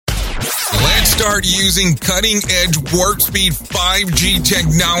start using cutting-edge warp-speed 5G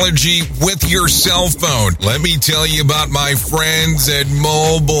technology with your cell phone. Let me tell you about my friends at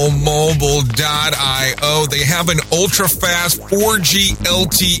mobilemobile.io. They have an ultra-fast 4G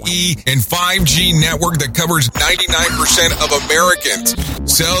LTE and 5G network that covers 99% of Americans.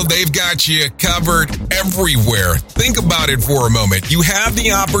 So they've got you covered everywhere. Think about it for a moment. You have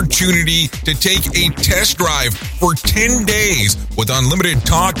the opportunity to take a test drive for 10 days with unlimited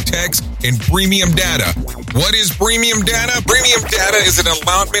talk, text, and premium data. What is premium data? Premium data is an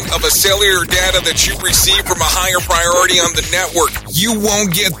allotment of a cellular data that you receive from a higher priority on the network. You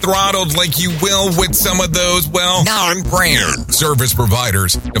won't get throttled like you will with some of those, non-brand service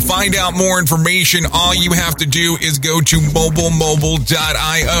providers. To find out more information, all you have to do is go to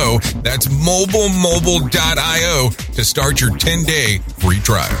mobilemobile.io. That's mobilemobile.io to start your 10-day free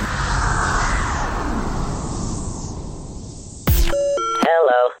trial.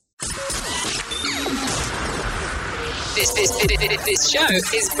 Hello. This show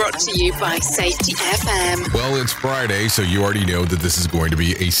is brought to you by Safety FM. Well, it's Friday, so you already know that this is going to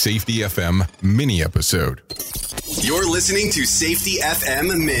be a Safety FM mini episode. You're listening to Safety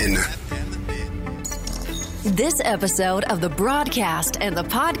FM Min. This episode of the broadcast and the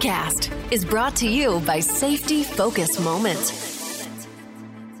podcast is brought to you by Safety Focus Moment.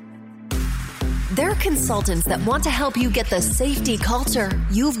 They're consultants that want to help you get the safety culture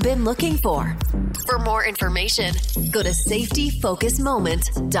you've been looking for. For more information, go to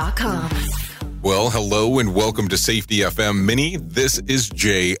safetyfocusmoment.com. Well, hello and welcome to Safety FM Mini. This is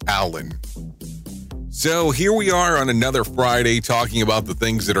Jay Allen. So here we are on another Friday talking about the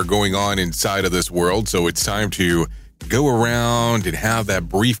things that are going on inside of this world. So it's time to go around and have that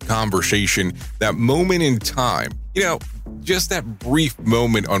brief conversation, that moment in time. Just that brief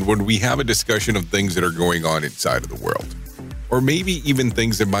moment on when we have a discussion of things that are going on inside of the world. Or maybe even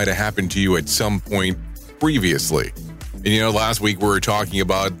things that might have happened to you at some point previously. And last week we were talking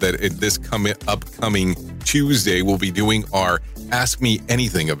about that at this upcoming Tuesday, we'll be doing our Ask Me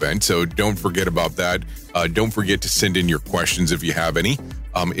Anything event. So don't forget about that. Don't forget to send in your questions if you have any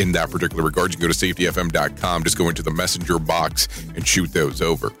in that particular regard. You can go to safetyfm.com, just go into the messenger box and shoot those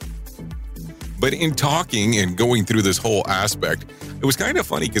over. But in talking and going through this whole aspect, it was kind of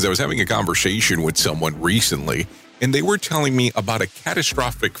funny because I was having a conversation with someone recently, and they were telling me about a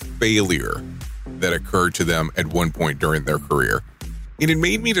catastrophic failure that occurred to them at one point during their career. And it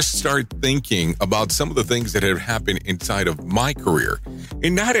made me to start thinking about some of the things that have happened inside of my career.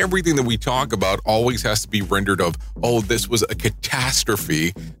 And not everything that we talk about always has to be rendered of, this was a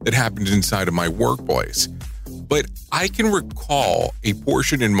catastrophe that happened inside of my workplace. But I can recall a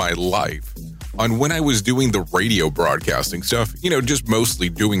portion in my life on when I was doing the radio broadcasting stuff, just mostly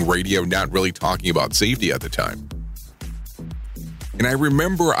doing radio, not really talking about safety at the time. And I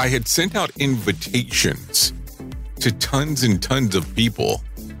remember I had sent out invitations to tons and tons of people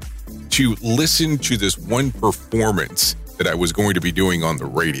to listen to this one performance that I was going to be doing on the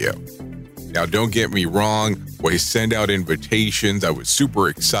radio. Now, don't get me wrong. When I send out invitations, I was super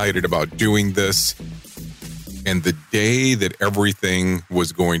excited about doing this. And the day that everything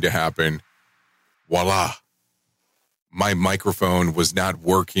was going to happen, voila, my microphone was not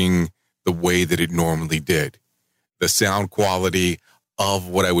working the way that it normally did. The sound quality of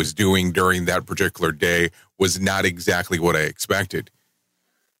what I was doing during that particular day was not exactly what I expected.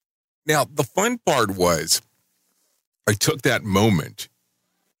 Now, the fun part was I took that moment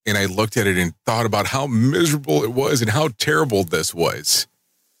and I looked at it and thought about how miserable it was and how terrible this was.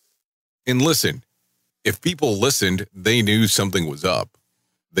 And listen, if people listened, they knew something was up.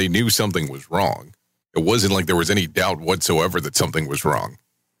 They knew something was wrong. It wasn't like there was any doubt whatsoever that something was wrong.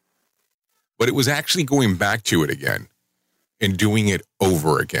 But it was actually going back to it again and doing it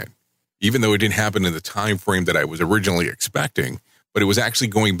over again, even though it didn't happen in the time frame that I was originally expecting, but it was actually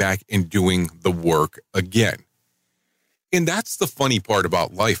going back and doing the work again. And that's the funny part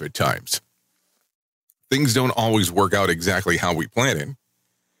about life at times. Things don't always work out exactly how we plan it.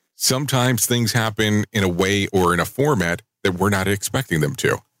 Sometimes things happen in a way or in a format that we're not expecting them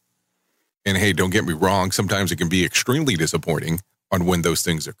to. And hey, don't get me wrong, sometimes it can be extremely disappointing on when those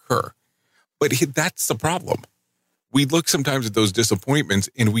things occur. But that's the problem. We look sometimes at those disappointments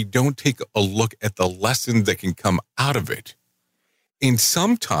and we don't take a look at the lesson that can come out of it. And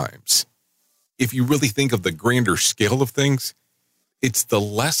sometimes, if you really think of the grander scale of things, it's the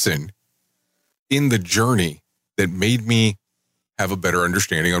lesson in the journey that made me have a better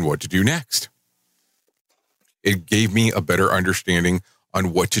understanding on what to do next. It gave me a better understanding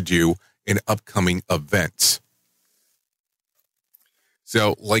on what to do in upcoming events.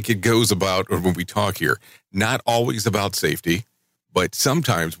 So like it goes about, or when we talk here, not always about safety, but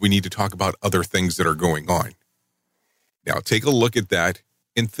sometimes we need to talk about other things that are going on. Now, take a look at that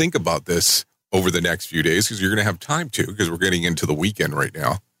and think about this over the next few days, because you're going to have time to, because we're getting into the weekend right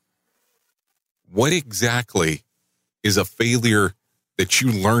now. What exactly is a failure that you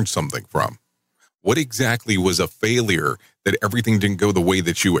learned something from? What exactly was a failure that everything didn't go the way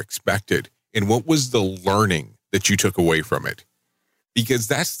that you expected? And what was the learning that you took away from it? Because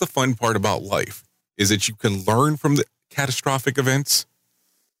that's the fun part about life, is that you can learn from the catastrophic events,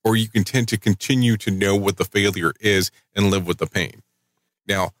 or you can tend to continue to know what the failure is and live with the pain.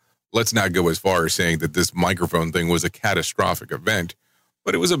 Now, let's not go as far as saying that this microphone thing was a catastrophic event,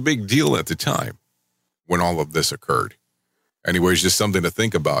 but it was a big deal at the time when all of this occurred. Anyways, just something to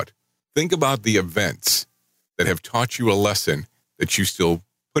think about. Think about the events that have taught you a lesson that you still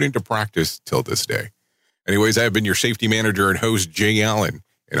put into practice till this day. Anyways, I have been your safety manager and host, Jay Allen.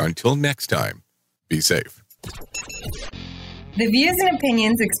 And until next time, be safe. The views and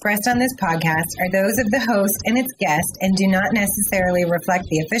opinions expressed on this podcast are those of the host and its guest and do not necessarily reflect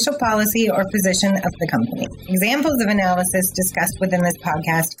the official policy or position of the company. Examples of analysis discussed within this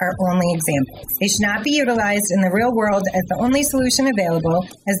podcast are only examples. They should not be utilized in the real world as the only solution available,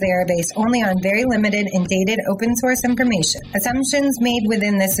 as they are based only on very limited and dated open source information. Assumptions made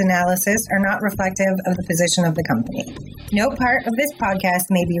within this analysis are not reflective of the position of the company. No part of this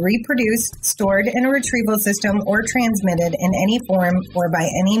podcast may be reproduced, stored in a retrieval system, or transmitted in any form or by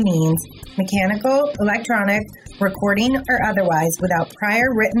any means, mechanical, electronic, recording, or otherwise, without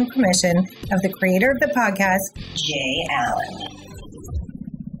prior written permission of the creator of the podcast, Jay Allen.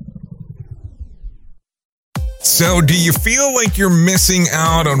 So, do you feel like you're missing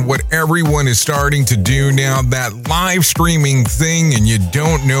out on what everyone is starting to do now, that live streaming thing, and you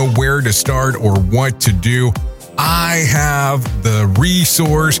don't know where to start or what to do? I have the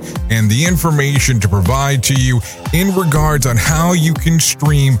resource and the information to provide to you in regards on how you can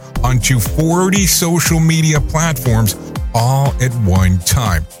stream onto 40 social media platforms all at one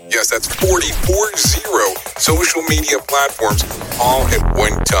time. Yes, that's 40 social media platforms all at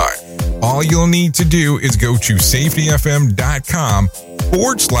one time. All you'll need to do is go to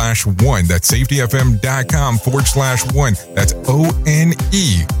safetyfm.com/1. That's safetyfm.com/1. That's ONE.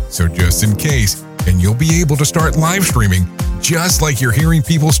 So just in case, and you'll be able to start live streaming just like you're hearing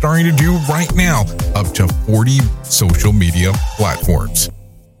people starting to do right now, up to 40 social media platforms.